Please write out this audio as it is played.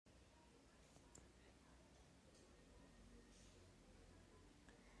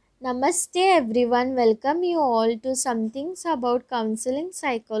Namaste everyone, welcome you all to Some Things About Counseling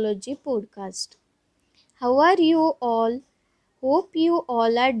Psychology podcast. How are you all? Hope you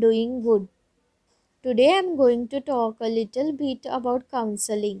all are doing good. Today I am going to talk a little bit about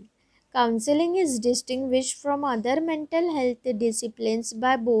counseling. Counseling is distinguished from other mental health disciplines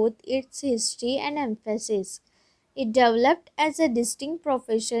by both its history and emphasis. It developed as a distinct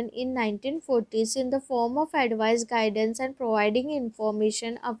profession in 1940s in the form of advice, guidance and providing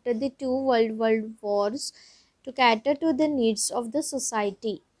information after the two world wars to cater to the needs of the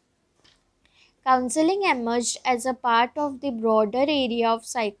society. Counseling emerged as a part of the broader area of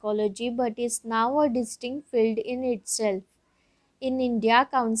psychology but is now a distinct field in itself. In India,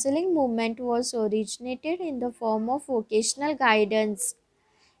 counseling movement was originated in the form of vocational guidance.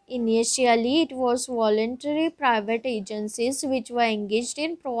 Initially, it was voluntary private agencies which were engaged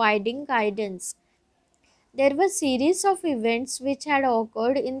in providing guidance. There were series of events which had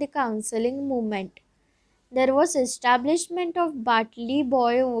occurred in the counseling movement. There was establishment of Bartley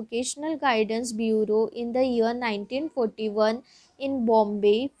Boy Vocational Guidance Bureau in the year 1941 in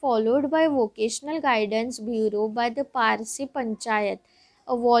Bombay, followed by Vocational Guidance Bureau by the Parsi Panchayat,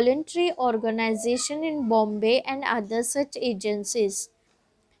 a voluntary organization in Bombay and other such agencies.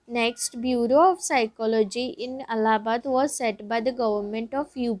 Next, Bureau of Psychology in Allahabad was set by the government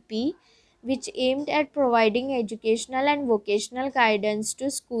of UP, which aimed at providing educational and vocational guidance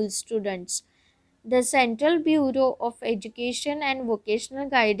to school students. The Central Bureau of Education and Vocational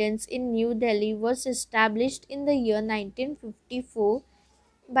Guidance in New Delhi was established in the year 1954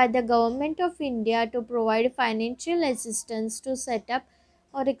 by the Government of India to provide financial assistance to set up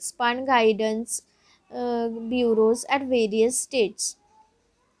or expand guidance bureaus at various states.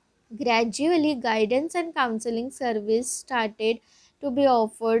 Gradually, guidance and counseling service started to be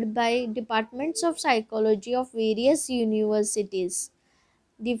offered by departments of psychology of various universities.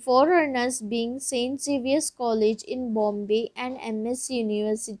 The forerunners being St. Xavier's College in Bombay and MS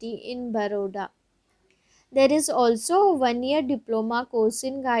University in Baroda. There is also a one-year diploma course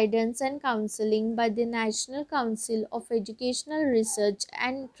in guidance and counseling by the National Council of Educational Research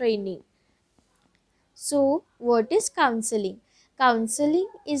and Training. So, what is counseling? Counseling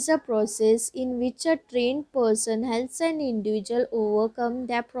is a process in which a trained person helps an individual overcome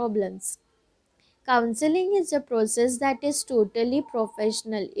their problems. Counseling is a process that is totally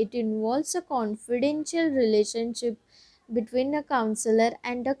professional. It involves a confidential relationship between a counselor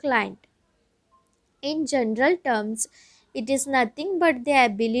and a client. In general terms, it is nothing but the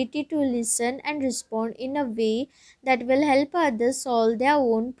ability to listen and respond in a way that will help others solve their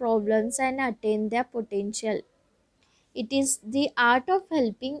own problems and attain their potential. It is the art of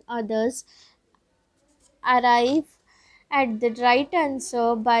helping others arrive at the right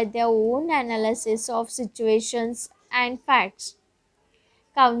answer by their own analysis of situations and facts.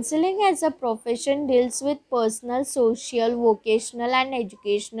 Counseling as a profession deals with personal, social, vocational, and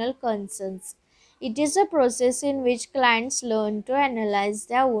educational concerns. It is a process in which clients learn to analyze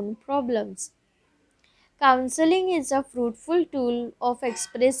their own problems. Counseling is a fruitful tool of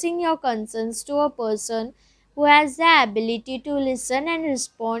expressing your concerns to a person who has the ability to listen and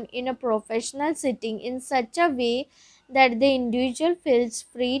respond in a professional setting in such a way that the individual feels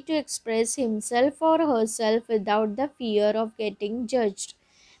free to express himself or herself without the fear of getting judged.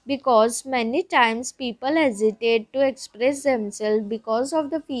 Because many times people hesitate to express themselves because of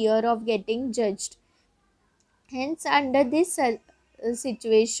the fear of getting judged. Hence, under this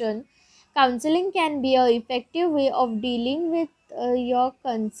situation, counseling can be an effective way of dealing with your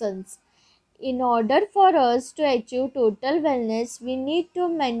concerns. In order for us to achieve total wellness, we need to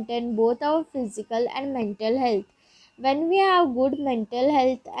maintain both our physical and mental health. When we have good mental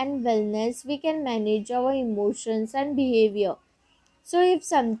health and wellness, we can manage our emotions and behavior. So, if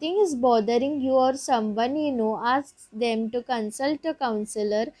something is bothering you or someone you know, ask them to consult a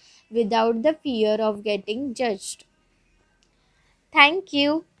counselor without the fear of getting judged. Thank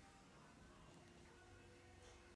you.